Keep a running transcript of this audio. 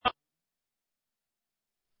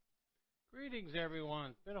Greetings, everyone.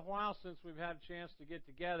 It's been a while since we've had a chance to get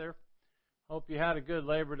together. Hope you had a good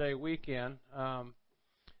Labor Day weekend.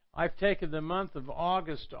 I've taken the month of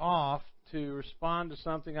August off to respond to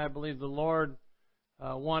something I believe the Lord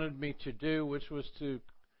wanted me to do, which was to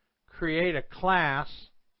create a class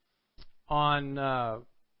on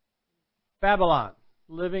Babylon,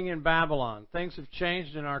 living in Babylon. Things have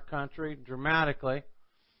changed in our country dramatically,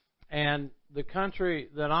 and the country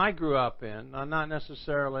that I grew up in, not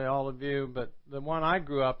necessarily all of you, but the one I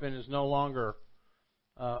grew up in is no longer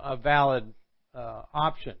a valid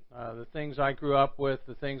option. The things I grew up with,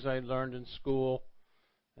 the things I learned in school,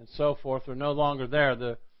 and so forth, are no longer there.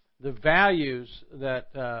 The values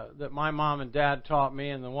that my mom and dad taught me,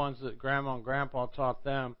 and the ones that Grandma and Grandpa taught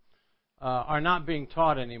them, are not being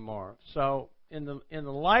taught anymore. So, in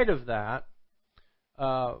the light of that,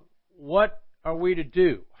 what are we to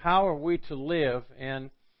do? How are we to live? And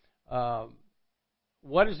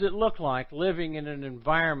what does it look like living in an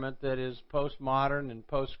environment that is postmodern and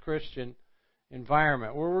post-Christian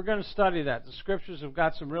environment? Well, we're going to study that. The Scriptures have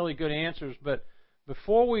got some really good answers, but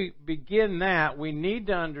before we begin that, we need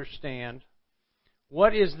to understand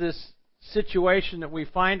what is this situation that we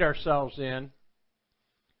find ourselves in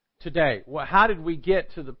today. How did we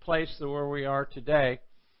get to the place where we are today?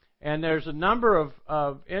 And there's a number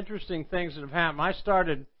of interesting things that have happened. I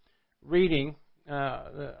started reading,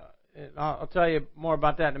 I'll tell you more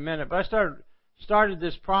about that in a minute, but I started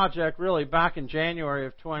this project really back in January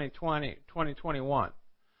of 2021.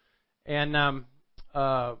 And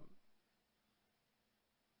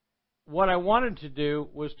what I wanted to do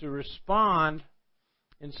was to respond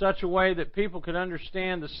in such a way that people could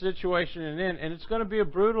understand the situation and it's going to be a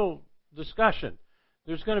brutal discussion.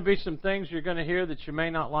 There's going to be some things you're going to hear that you may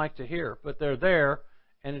not like to hear, but they're there,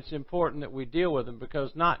 and it's important that we deal with them,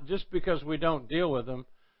 because not just because we don't deal with them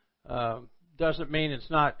doesn't mean it's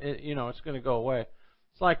not, it's going to go away.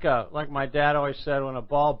 It's like my dad always said, when a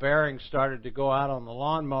ball bearing started to go out on the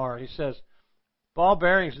lawnmower, he says, ball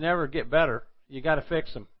bearings never get better. You got to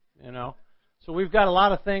fix them, So we've got a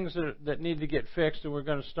lot of things that need to get fixed, and we're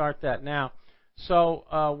going to start that now. So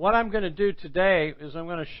what I'm going to do today is I'm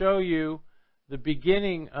going to show you the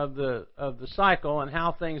beginning of the cycle and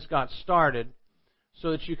how things got started,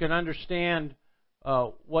 so that you can understand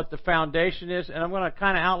what the foundation is. And I'm going to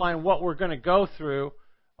kind of outline what we're going to go through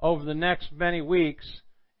over the next many weeks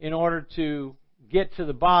in order to get to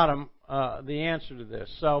the bottom, the answer to this.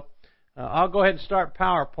 So I'll go ahead and start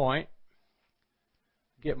PowerPoint.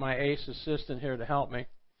 Get my ace assistant here to help me.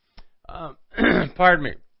 Pardon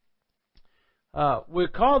me. We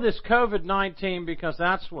call this COVID-19 because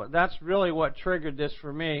that's really what triggered this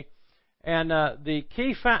for me. And the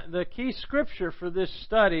key scripture for this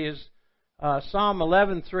study is Psalm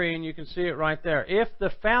 11:3, and you can see it right there. If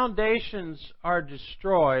the foundations are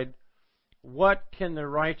destroyed, what can the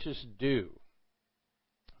righteous do?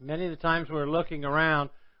 Many of the times we're looking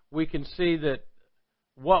around, we can see that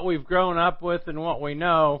what we've grown up with and what we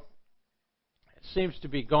know seems to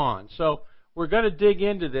be gone. So we're going to dig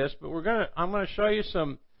into this, but I'm going to show you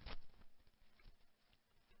some.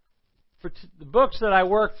 The books that I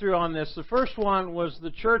worked through on this, the first one was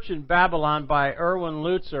The Church in Babylon by Erwin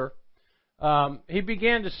Lutzer. He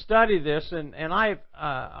began to study this, and I've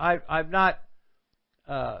not.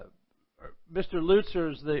 Mr.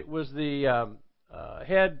 Lutzer was the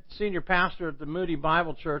head senior pastor at the Moody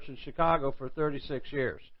Bible Church in Chicago for 36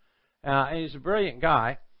 years, and he's a brilliant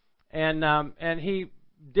guy, and he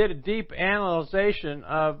did a deep analyzation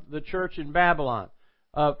of the church in Babylon,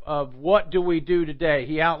 of what do we do today.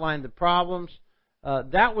 He outlined the problems.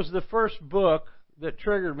 That was the first book that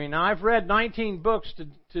triggered me. Now, I've read 19 books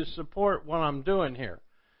to support what I'm doing here.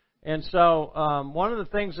 And so one of the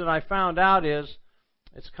things that I found out is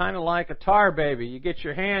it's kind of like a tar baby. You get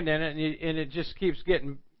your hand in it, and it just keeps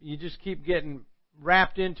getting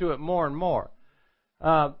wrapped into it more and more.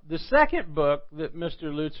 The second book that Mr.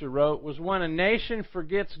 Lutzer wrote was When a Nation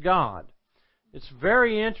Forgets God. It's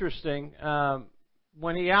very interesting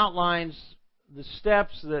when he outlines the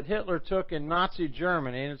steps that Hitler took in Nazi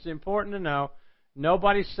Germany. And it's important to know,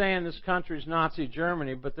 nobody's saying this country's Nazi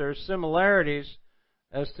Germany, but there are similarities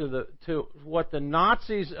as to what the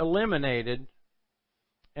Nazis eliminated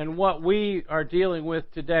and what we are dealing with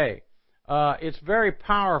today. It's very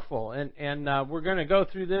powerful, and we're going to go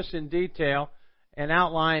through this in detail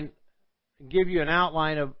and give you an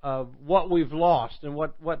outline of what we've lost and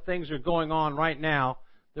what things are going on right now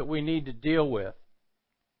that we need to deal with.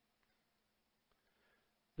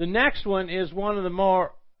 The next one is one of the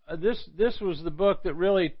more. This was the book that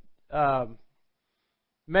really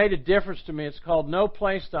made a difference to me. It's called No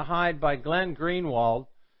Place to Hide by Glenn Greenwald,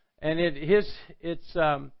 and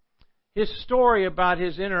his story about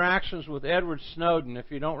his interactions with Edward Snowden.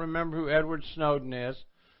 If you don't remember who Edward Snowden is,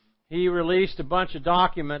 he released a bunch of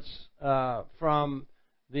documents from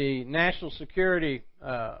the National Security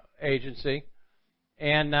Agency.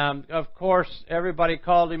 And, of course, everybody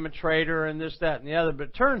called him a traitor and this, that, and the other. But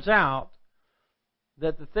it turns out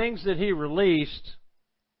that the things that he released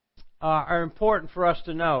are important for us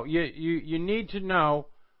to know. You need to know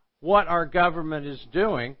what our government is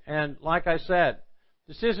doing. And like I said,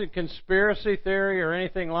 this isn't conspiracy theory or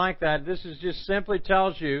anything like that. This is just simply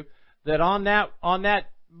tells you that on that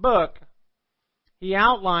book, he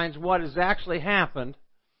outlines what has actually happened,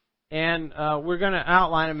 and we're going to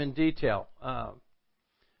outline them in detail.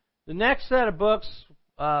 The next set of books,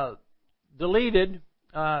 deleted,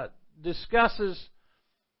 discusses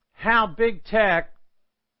how big tech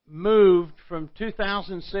moved from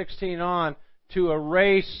 2016 on to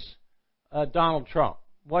erase Donald Trump.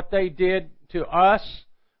 What they did to us,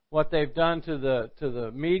 what they've done to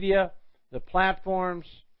the media, the platforms.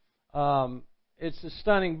 It's a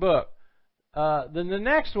stunning book. Then the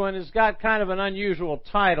next one has got kind of an unusual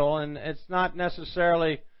title, and it's not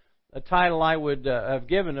necessarily a title I would have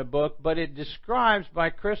given a book, but it describes by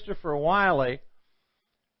Christopher Wiley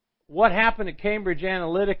what happened at Cambridge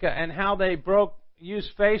Analytica and how they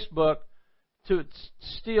used Facebook to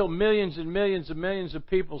steal millions and millions and millions of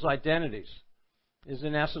people's identities, is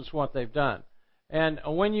in essence what they've done. And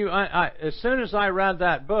when as soon as I read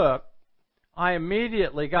that book, I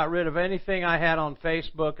immediately got rid of anything I had on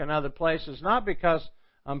Facebook and other places, not because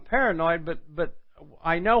I'm paranoid, but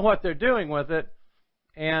I know what they're doing with it,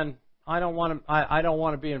 and I don't want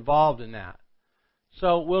to be involved in that.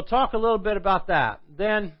 So we'll talk a little bit about that.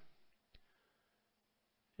 Then,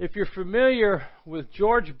 if you're familiar with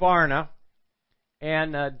George Barna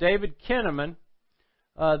and David Kinnaman,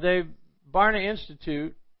 Barna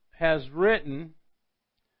Institute has written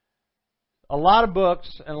a lot of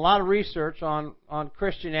books and a lot of research on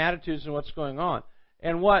Christian attitudes and what's going on.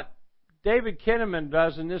 And what David Kinnaman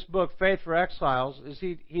does in this book, Faith for Exiles, is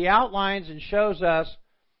he outlines and shows us,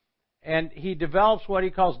 and he develops what he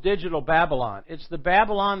calls digital Babylon. It's the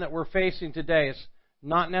Babylon that we're facing today. It's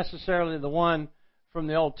not necessarily the one from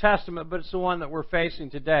the Old Testament, but it's the one that we're facing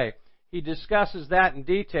today. He discusses that in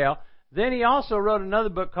detail. Then he also wrote another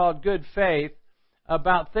book called Good Faith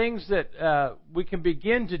about things that we can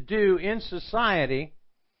begin to do in society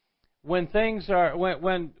when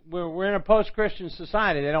we're in a post-Christian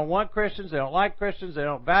society. They don't want Christians, they don't like Christians, they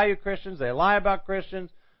don't value Christians, they lie about Christians,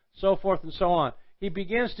 so forth and so on. He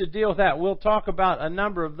begins to deal with that. We'll talk about a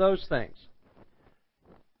number of those things.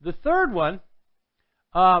 The third one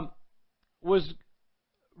was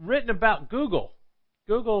written about Google.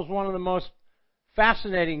 Google is one of the most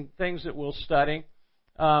fascinating things that we'll study.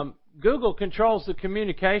 Google controls the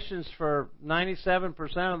communications for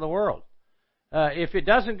 97% of the world. If it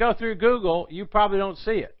doesn't go through Google, you probably don't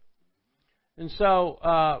see it. And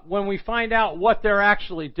so when we find out what they're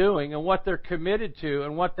actually doing and what they're committed to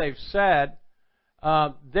and what they've said,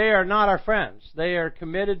 they are not our friends. They are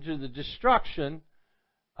committed to the destruction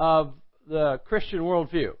of the Christian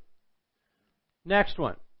worldview. Next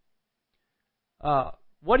one.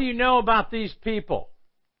 What do you know about these people?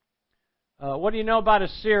 What do you know about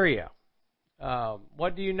Assyria?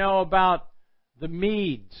 What do you know about the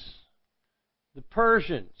Medes, the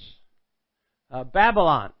Persians,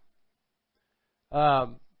 Babylon?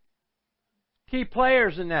 Key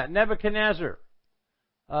players in that: Nebuchadnezzar,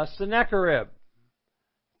 Sennacherib,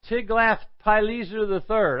 Tiglath-Pileser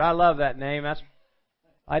III. I love that name.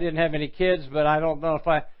 I didn't have any kids, but I don't know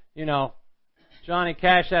if Johnny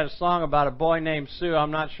Cash had a song about a boy named Sue. I'm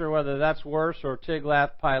not sure whether that's worse or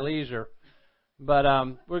Tiglath-Pileser. But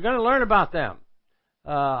we're going to learn about them.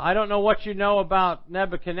 I don't know what you know about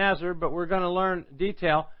Nebuchadnezzar, but we're going to learn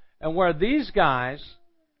detail and where these guys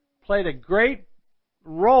played a great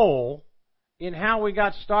role in how we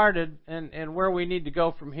got started and where we need to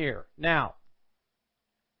go from here. Now,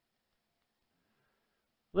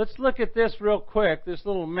 let's look at this real quick, this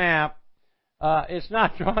little map. It's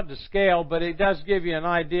not drawn to scale, but it does give you an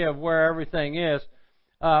idea of where everything is.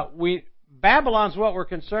 Babylon's what we're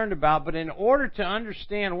concerned about, but in order to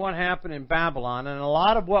understand what happened in Babylon, and a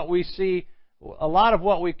lot of what we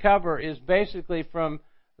cover is basically from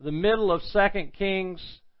the middle of 2 Kings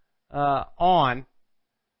on,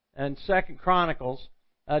 and 2 Chronicles,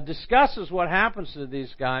 discusses what happens to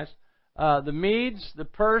these guys. The Medes, the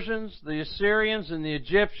Persians, the Assyrians, and the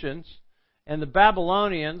Egyptians, and the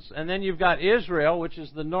Babylonians, and then you've got Israel, which is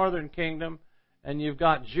the northern kingdom, and you've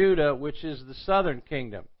got Judah, which is the southern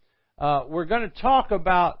kingdom. We're going to talk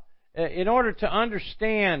about, in order to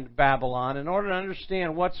understand Babylon, in order to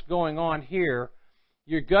understand what's going on here,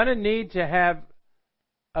 you're going to need to have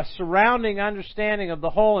a surrounding understanding of the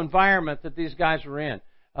whole environment that these guys were in.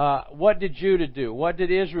 What did Judah do? What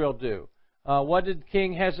did Israel do? What did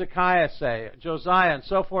King Hezekiah say? Josiah, and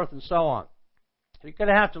so forth and so on. You're going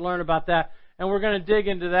to have to learn about that, and we're going to dig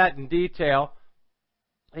into that in detail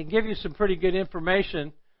and give you some pretty good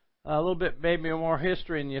information, a little bit maybe more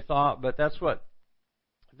history than you thought, but that's what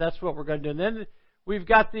we're going to do. And then we've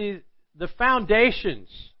got the foundations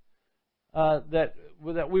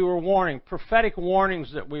that we were warning, prophetic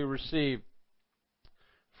warnings that we received.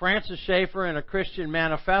 Francis Schaeffer in A Christian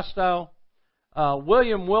Manifesto,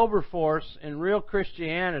 William Wilberforce in Real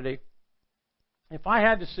Christianity. If I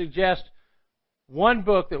had to suggest one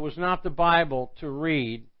book that was not the Bible to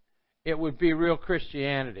read, it would be Real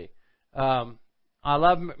Christianity. I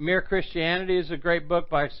love Mere Christianity is a great book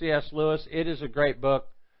by C.S. Lewis. It is a great book.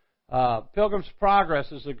 Pilgrim's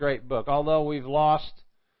Progress is a great book, although we've lost,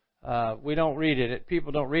 we don't read it.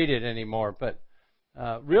 People don't read it anymore. But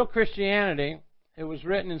Real Christianity, it was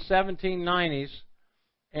written in 1790s,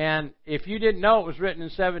 and if you didn't know it was written in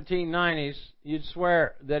 1790s, you'd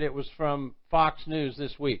swear that it was from Fox News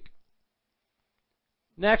this week.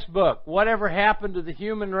 Next book, Whatever Happened to the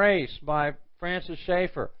Human Race by Francis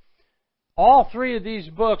Schaeffer. All three of these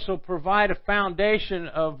books will provide a foundation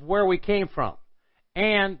of where we came from,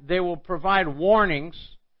 and they will provide warnings.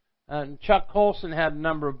 And Chuck Colson had a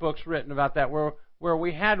number of books written about that, where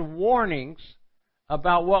we had warnings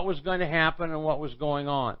about what was going to happen and what was going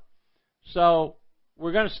on. So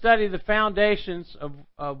we're going to study the foundations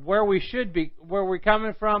of where we should be, where we're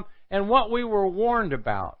coming from, and what we were warned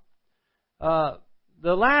about.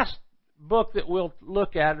 The last book that we'll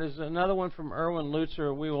look at is another one from Erwin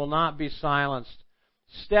Lutzer, We Will Not Be Silenced,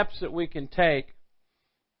 Steps that we can take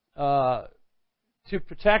to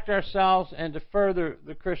protect ourselves and to further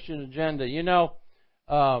the Christian agenda. You know,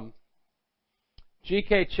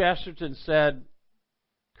 G.K. Chesterton said,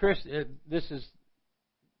 this is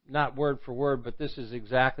not word for word, but this is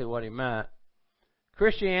exactly what he meant.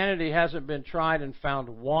 Christianity hasn't been tried and found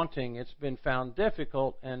wanting. It's been found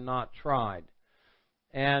difficult and not tried.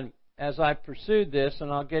 And as I pursued this,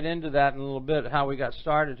 and I'll get into that in a little bit, how we got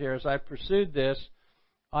started here, as I pursued this,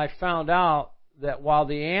 I found out that while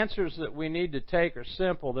the answers that we need to take are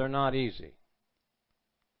simple, they're not easy.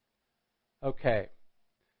 Okay.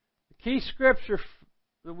 The key scripture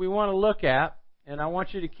that we want to look at, and I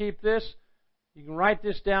want you to keep this, you can write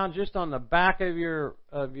this down just on the back of your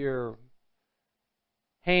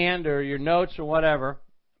hand or your notes or whatever.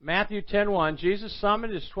 Matthew 10:1, Jesus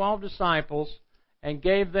summoned his 12 disciples and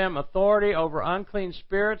gave them authority over unclean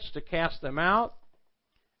spirits to cast them out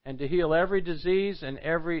and to heal every disease and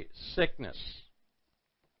every sickness.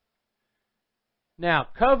 Now,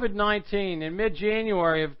 COVID-19 in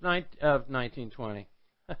mid-January of 1920,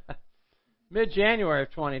 mid-January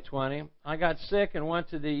of 2020, I got sick and went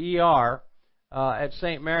to the ER at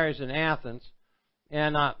St. Mary's in Athens.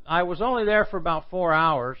 And I was only there for about 4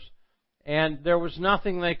 hours, and there was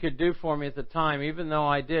nothing they could do for me at the time. Even though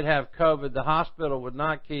I did have COVID, the hospital would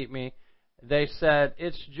not keep me. They said,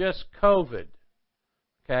 it's just COVID.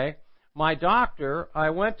 Okay? My doctor,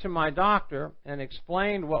 I went to my doctor and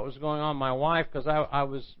explained what was going on. My wife, because I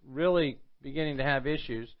was really beginning to have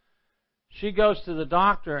issues. She goes to the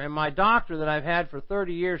doctor, and my doctor that I've had for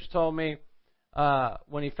 30 years told me,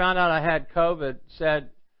 when he found out I had COVID, said,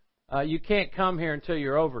 you can't come here until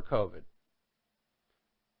you're over COVID.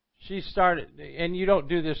 She started, and you don't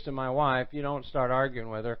do this to my wife. You don't start arguing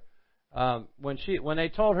with her. When they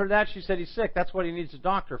told her that, she said, he's sick. That's what he needs a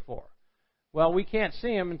doctor for. Well, we can't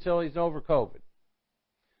see him until he's over COVID.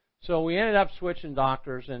 So we ended up switching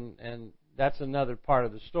doctors, and that's another part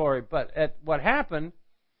of the story. But what happened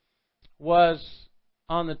was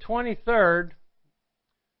on the 23rd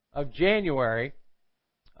of January,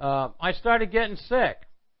 I started getting sick.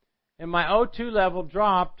 And my O2 level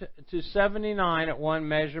dropped to 79 at one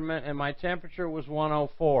measurement, and my temperature was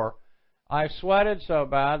 104. I sweated so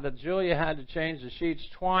bad that Julia had to change the sheets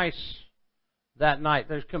twice that night.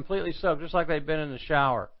 They're completely soaked, just like they'd been in the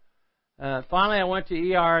shower. Finally, I went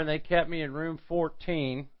to ER, and they kept me in room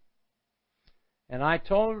 14. And I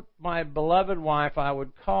told my beloved wife I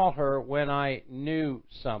would call her when I knew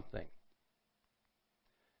something.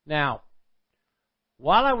 Now,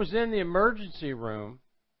 while I was in the emergency room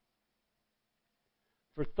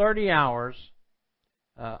for 30 hours,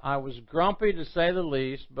 I was grumpy to say the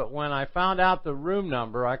least, but when I found out the room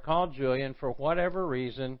number, I called Julia, and for whatever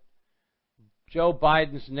reason, Joe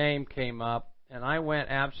Biden's name came up, and I went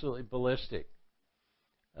absolutely ballistic.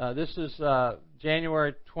 This is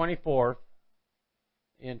January 24th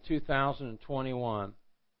in 2021,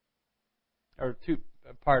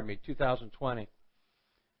 2020.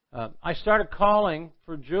 I started calling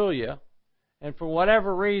for Julia, and for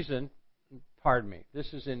whatever reason, pardon me,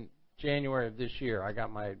 this is in January of this year. I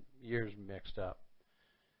got my years mixed up.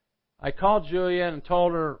 I called Julia and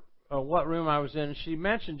told her what room I was in. She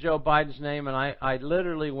mentioned Joe Biden's name, and I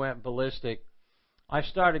literally went ballistic. I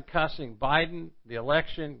started cussing Biden, the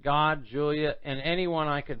election, God, Julia, and anyone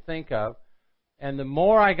I could think of. And the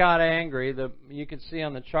more I got angry, you can see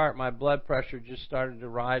on the chart my blood pressure just started to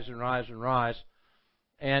rise and rise and rise.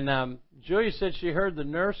 And Julia said she heard the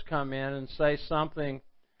nurse come in and say something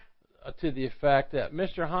to the effect that,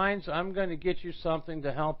 Mr. Hines, I'm going to get you something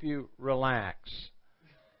to help you relax.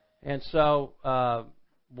 And so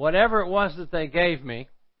whatever it was that they gave me,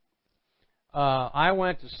 I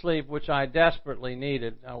went to sleep, which I desperately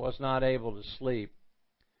needed. I was not able to sleep.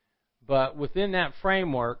 But within that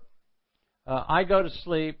framework, I go to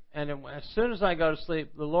sleep, and as soon as I go to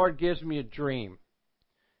sleep, the Lord gives me a dream.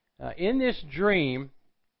 In this dream,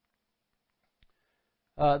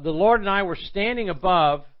 the Lord and I were standing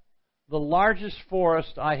above the largest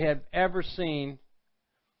forest I had ever seen,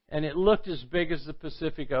 and it looked as big as the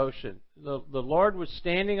Pacific Ocean. The Lord was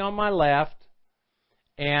standing on my left,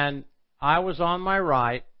 and I was on my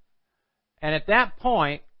right. And at that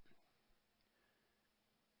point,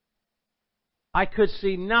 I could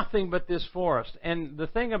see nothing but this forest. And the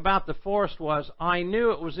thing about the forest was I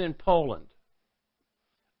knew it was in Poland.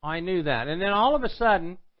 I knew that. And then all of a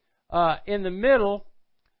sudden, in the middle,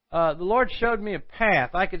 the Lord showed me a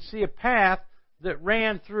path. I could see a path that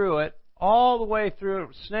ran through it, all the way through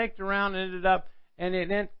it, snaked around, and ended up, and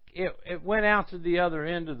it went out to the other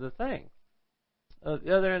end of the thing,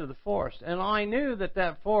 the other end of the forest. And I knew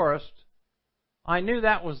that forest, I knew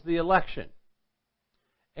that was the election.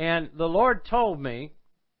 And the Lord told me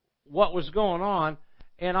what was going on,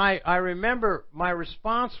 and I remember my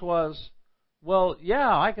response was, well,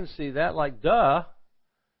 yeah, I can see that, like, duh.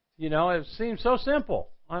 You know, it seemed so simple,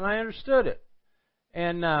 and I understood it.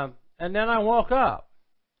 And then I woke up.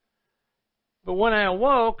 But when I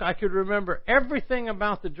awoke, I could remember everything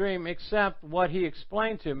about the dream except what he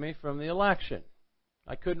explained to me from the election.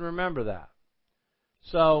 I couldn't remember that.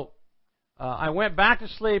 So I went back to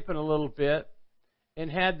sleep in a little bit and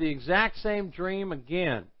had the exact same dream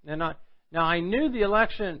again. And I knew the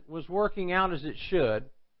election was working out as it should,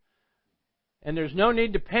 and there's no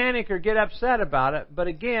need to panic or get upset about it. But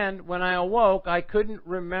again, when I awoke, I couldn't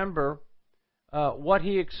remember what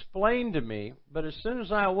he explained to me. But as soon as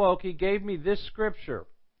I awoke, he gave me this scripture,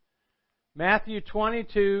 Matthew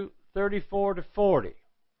 22:34-40.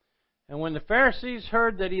 And when the Pharisees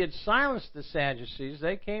heard that he had silenced the Sadducees,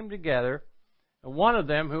 they came together, and one of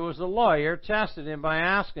them, who was a lawyer, tested him by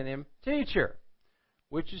asking him, Teacher,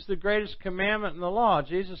 which is the greatest commandment in the law?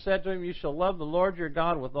 Jesus said to him, You shall love the Lord your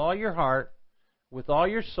God with all your heart, with all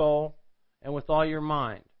your soul, and with all your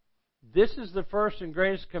mind. This is the first and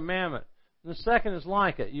greatest commandment. And the second is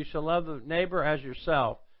like it. You shall love the neighbor as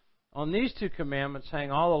yourself. On these two commandments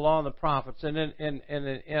hang all the law and the prophets. And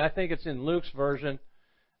I think it's in Luke's version.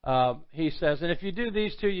 He says, and if you do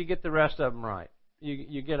these two, you get the rest of them right.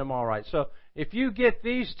 You get them all right. So if you get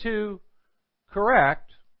these two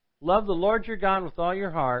correct, love the Lord your God with all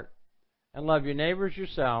your heart, and love your neighbor as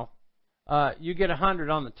yourself, you get 100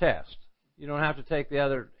 on the test. You don't have to take the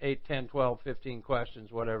other 8, 10, 12, 15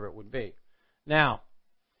 questions, whatever it would be. Now,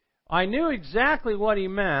 I knew exactly what he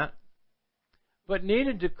meant, but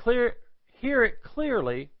needed to hear it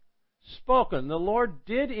clearly spoken. The Lord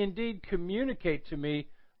did indeed communicate to me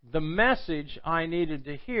the message I needed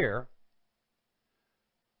to hear.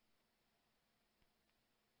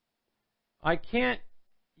 I can't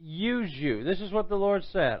use you. This is what the Lord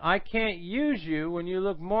said. I can't use you when you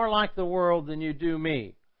look more like the world than you do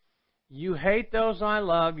me. You hate those I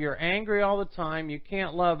love. You're angry all the time. You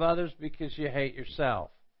can't love others because you hate yourself.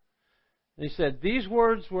 And he said, these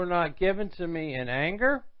words were not given to me in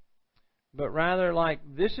anger, but rather like,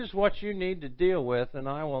 this is what you need to deal with, and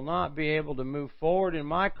I will not be able to move forward in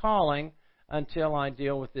my calling until I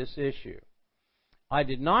deal with this issue. I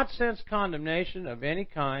did not sense condemnation of any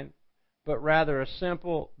kind, but rather a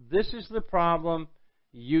simple, this is the problem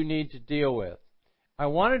you need to deal with. I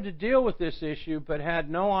wanted to deal with this issue, but had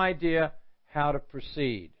no idea how to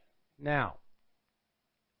proceed. Now,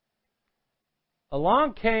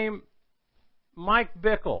 along came Mike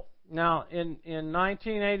Bickle. Now, in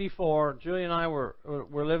 1984, Julie and I were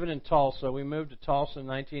living in Tulsa. We moved to Tulsa in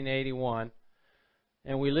 1981,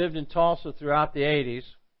 and we lived in Tulsa throughout the 80s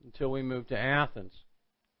until we moved to Athens.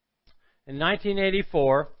 In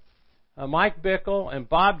 1984, Mike Bickle and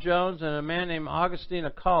Bob Jones and a man named Augustine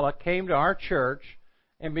Acala came to our church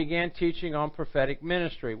and began teaching on prophetic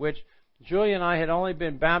ministry, which Julia and I had only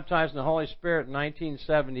been baptized in the Holy Spirit in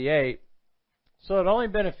 1978, so it had only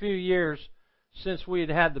been a few years since we had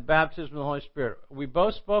had the baptism of the Holy Spirit. We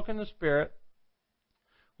both spoke in the Spirit.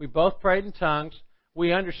 We both prayed in tongues.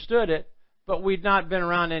 We understood it, but we'd not been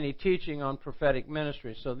around any teaching on prophetic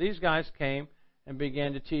ministry. So these guys came and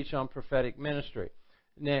began to teach on prophetic ministry.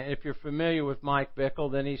 Now, if you're familiar with Mike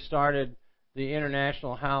Bickle, then he started the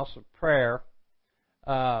International House of Prayer.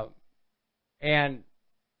 And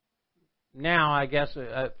now, I guess,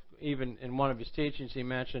 even in one of his teachings, he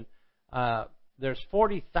mentioned there's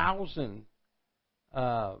 40,000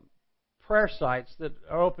 prayer sites that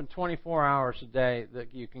are open 24 hours a day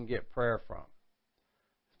that you can get prayer from.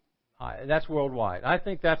 That's worldwide. I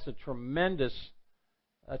think that's a tremendous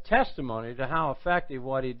testimony to how effective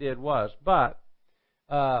what he did was. But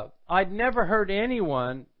I'd never heard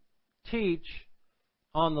anyone teach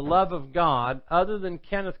on the love of God other than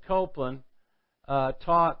Kenneth Copeland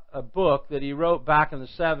taught a book that he wrote back in the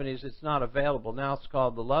 70s. It's not available now. It's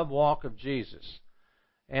called The Love Walk of Jesus.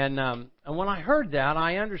 And when I heard that,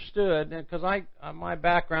 I understood, because my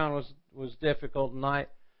background was difficult, and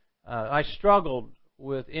I struggled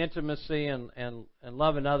with intimacy and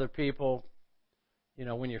loving other people. You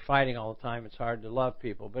know, when you're fighting all the time, it's hard to love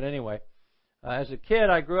people. But anyway, as a kid,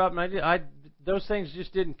 I grew up, and those things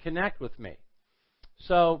just didn't connect with me.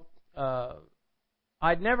 So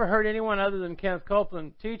I'd never heard anyone other than Kenneth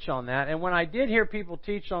Copeland teach on that. And when I did hear people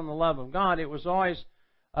teach on the love of God, it was always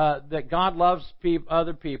that God loves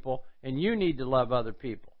other people, and you need to love other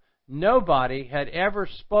people. Nobody had ever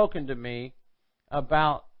spoken to me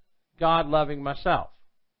about God loving myself.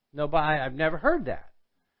 Nobody. I've never heard that.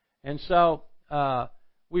 And so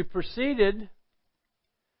we proceeded,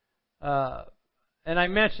 and I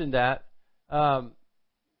mentioned that.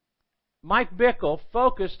 Mike Bickle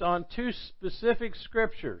focused on two specific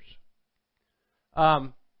scriptures.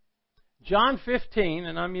 John 15,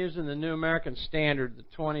 and I'm using the New American Standard, the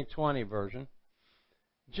 2020 version.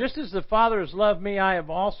 Just as the Father has loved me, I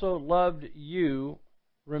have also loved you.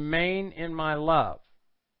 Remain in my love.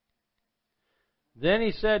 Then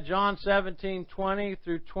he said, John 17:20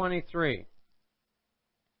 through 23.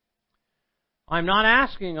 I'm not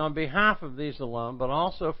asking on behalf of these alone, but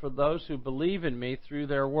also for those who believe in me through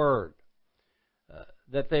their word,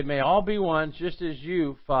 that they may all be one, just as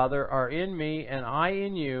you, Father, are in me and I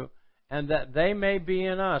in you, and that they may be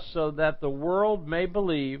in us, so that the world may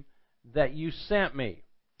believe that you sent me.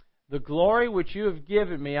 The glory which you have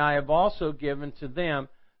given me I have also given to them,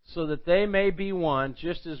 so that they may be one,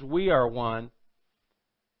 just as we are one.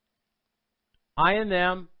 I and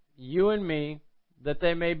them, you and me, that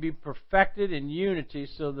they may be perfected in unity,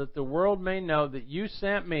 so that the world may know that you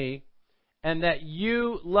sent me, and that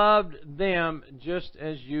you loved them just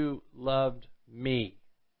as you loved me.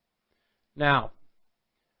 Now,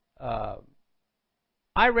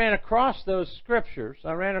 I ran across those scriptures.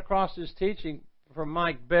 I ran across this teaching from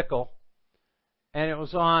Mike Bickle, and it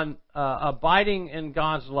was on abiding in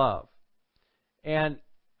God's love. And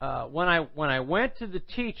when I went to the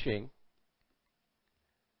teaching,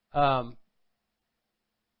 I'll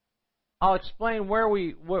explain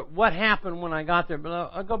what happened when I got there, but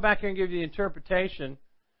I'll go back here and give you the interpretation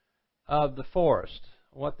of the forest,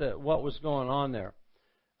 what was going on there.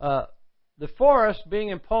 The forest, being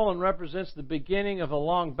in Poland, represents the beginning of a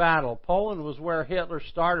long battle. Poland was where Hitler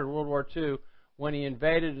started World War II when he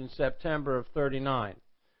invaded in September of 1939.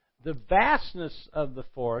 The vastness of the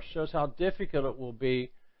forest shows how difficult it will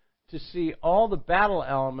be to see all the battle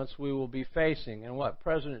elements we will be facing. And what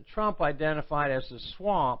President Trump identified as the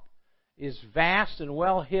swamp is vast and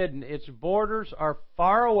well hidden. Its borders are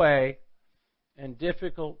far away and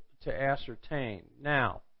difficult to ascertain.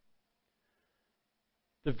 Now,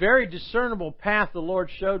 the very discernible path the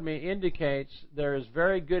Lord showed me indicates there is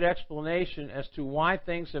very good explanation as to why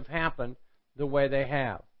things have happened the way they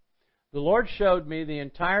have. The Lord showed me the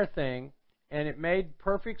entire thing, and it made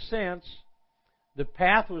perfect sense. The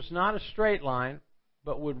path was not a straight line,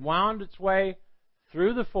 but would wound its way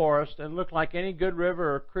through the forest and look like any good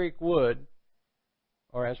river or creek would,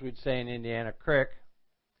 or as we'd say in Indiana, creek,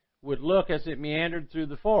 would look as it meandered through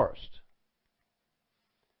the forest.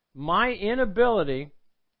 My inability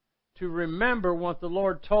to remember what the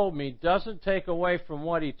Lord told me doesn't take away from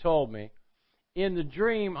what He told me. In the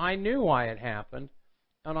dream, I knew why it happened,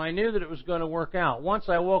 and I knew that it was going to work out. Once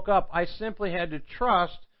I woke up, I simply had to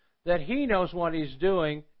trust that He knows what He's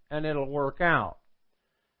doing, and it'll work out.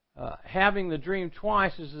 Having the dream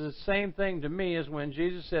twice is the same thing to me as when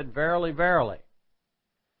Jesus said, "Verily, verily."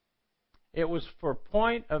 It was for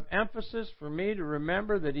point of emphasis for me to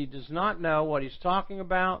remember that He does not know what He's talking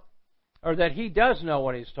about, or that he does know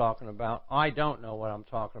what he's talking about. I don't know what I'm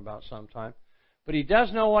talking about sometimes. But he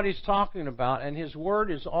does know what he's talking about, and his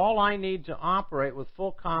word is all I need to operate with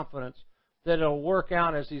full confidence that it'll work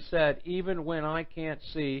out, as he said, even when I can't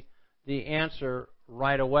see the answer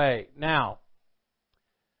right away. Now,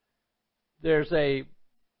 there's a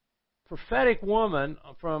prophetic woman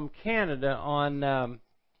from Canada on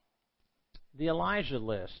the Elijah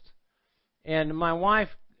list. And my wife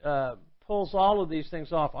pulls all of these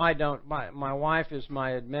things off. I don't. My wife is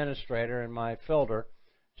my administrator and my filter.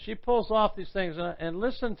 She pulls off these things. And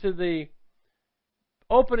listen to the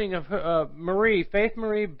opening of Faith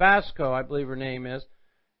Marie Basco, I believe her name is.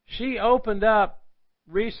 She opened up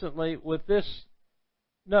recently with this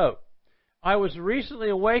note. I was recently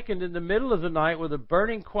awakened in the middle of the night with a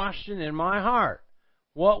burning question in my heart.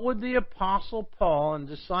 What would the Apostle Paul and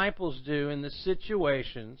disciples do in the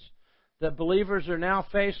situations that believers are now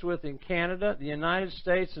faced with in Canada, the United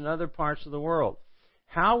States, and other parts of the world?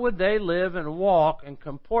 How would they live and walk and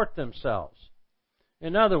comport themselves?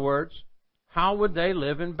 In other words, how would they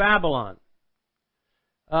live in Babylon?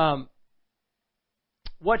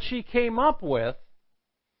 What she came up with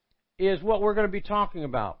is what we're going to be talking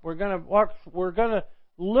about. We're going to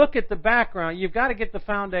look at the background. You've got to get the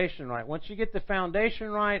foundation right. Once you get the foundation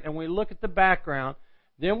right and we look at the background,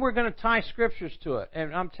 then we're going to tie scriptures to it.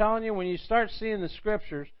 And I'm telling you, when you start seeing the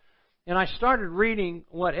scriptures, and I started reading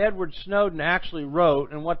what Edward Snowden actually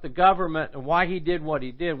wrote and what the government and why he did what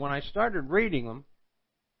he did, when I started reading them,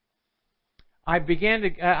 I've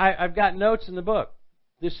got notes in the book.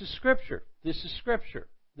 This is scripture. This is scripture.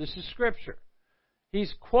 This is scripture.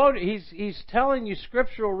 He's telling you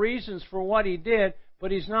scriptural reasons for what he did, but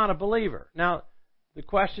he's not a believer. Now, the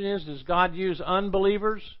question is, does God use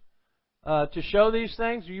unbelievers to show these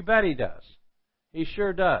things? You bet he does. He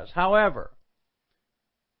sure does. However,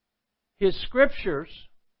 his scriptures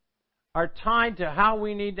are tied to how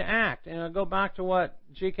we need to act. And I'll go back to what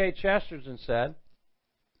G.K. Chesterton said.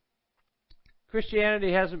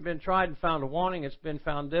 Christianity hasn't been tried and found wanting. It's been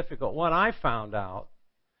found difficult. What I found out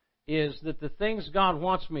is that the things God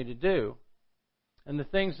wants me to do and the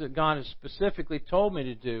things that God has specifically told me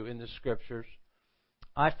to do in the Scriptures,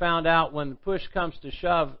 I found out when the push comes to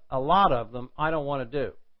shove, a lot of them I don't want to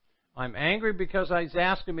do. I'm angry because He's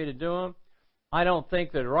asking me to do them. I don't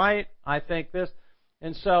think they're right. I think this.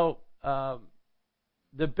 And so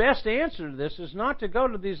the best answer to this is not to go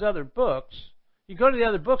to these other books. You go to the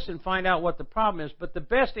other books and find out what the problem is, but the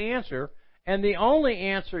best answer and the only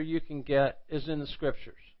answer you can get is in the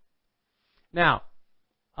Scriptures. Now,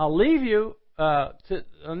 I'll leave you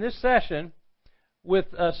on this session with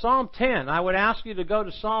Psalm 10. I would ask you to go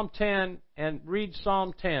to Psalm 10 and read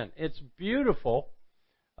Psalm 10. It's beautiful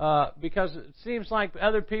because it seems like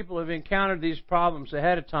other people have encountered these problems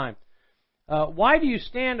ahead of time. Why do you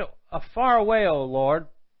stand far away, O Lord?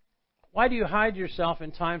 Why do you hide yourself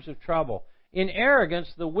in times of trouble? In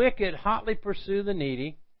arrogance, the wicked hotly pursue the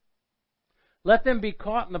needy. Let them be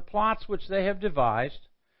caught in the plots which they have devised.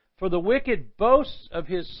 For the wicked boasts of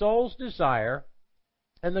his soul's desire,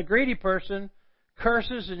 and the greedy person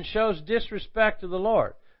curses and shows disrespect to the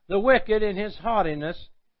Lord. The wicked in his haughtiness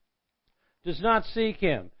does not seek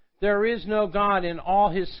him. There is no God in all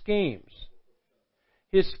his schemes.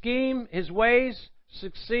 His ways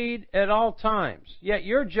succeed at all times, yet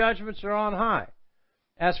your judgments are on high.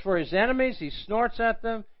 As for his enemies, he snorts at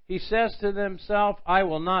them. He says to himself, I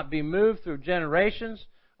will not be moved through generations.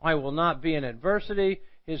 I will not be in adversity.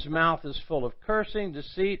 His mouth is full of cursing,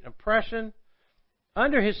 deceit, and oppression.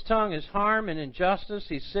 Under his tongue is harm and injustice.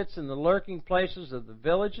 He sits in the lurking places of the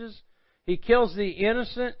villages. He kills the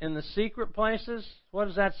innocent in the secret places. What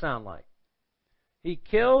does that sound like? He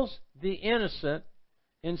kills the innocent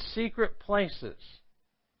in secret places.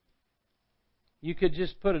 You could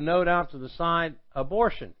just put a note out to the side,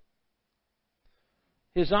 abortion.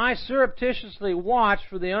 His eyes surreptitiously watch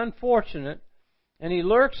for the unfortunate, and he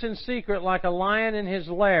lurks in secret like a lion in his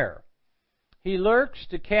lair. He lurks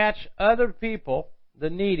to catch other people, the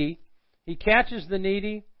needy. He catches the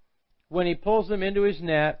needy when he pulls them into his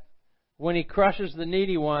net, when he crushes the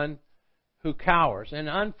needy one who cowers. And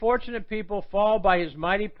unfortunate people fall by his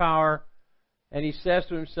mighty power, and he says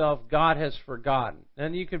to himself, God has forgotten.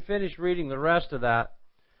 And you can finish reading the rest of that.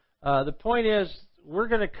 The point is, we're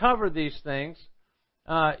going to cover these things.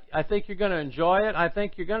 I think you're going to enjoy it. I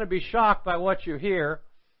think you're going to be shocked by what you hear.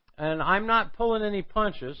 And I'm not pulling any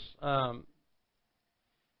punches.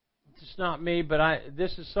 It's not me, but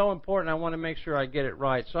this is so important. I want to make sure I get it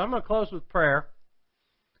right. So I'm going to close with prayer,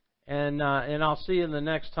 and I'll see you in the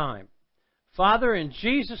next time. Father, in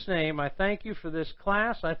Jesus' name, I thank you for this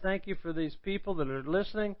class. I thank you for these people that are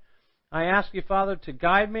listening. I ask you, Father, to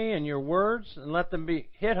guide me in your words and let them be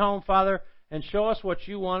hit home, Father, and show us what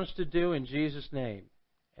you want us to do in Jesus' name.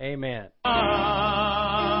 Amen.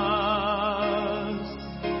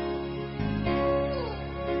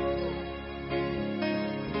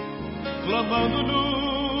 Clamando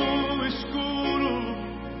no escuro,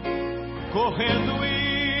 correndo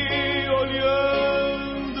e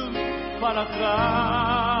olhando para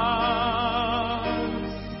trás.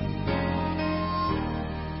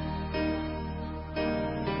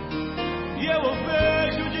 E eu o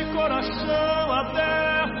vejo de coração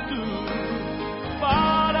aberto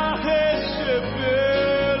para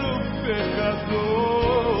receber o pecador.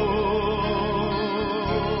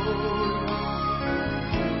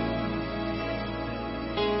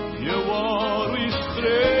 E eu oro,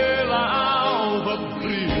 estrela alva,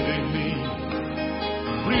 brilha em mim,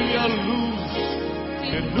 brilha a luz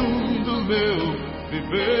que inunda o meu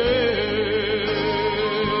viver.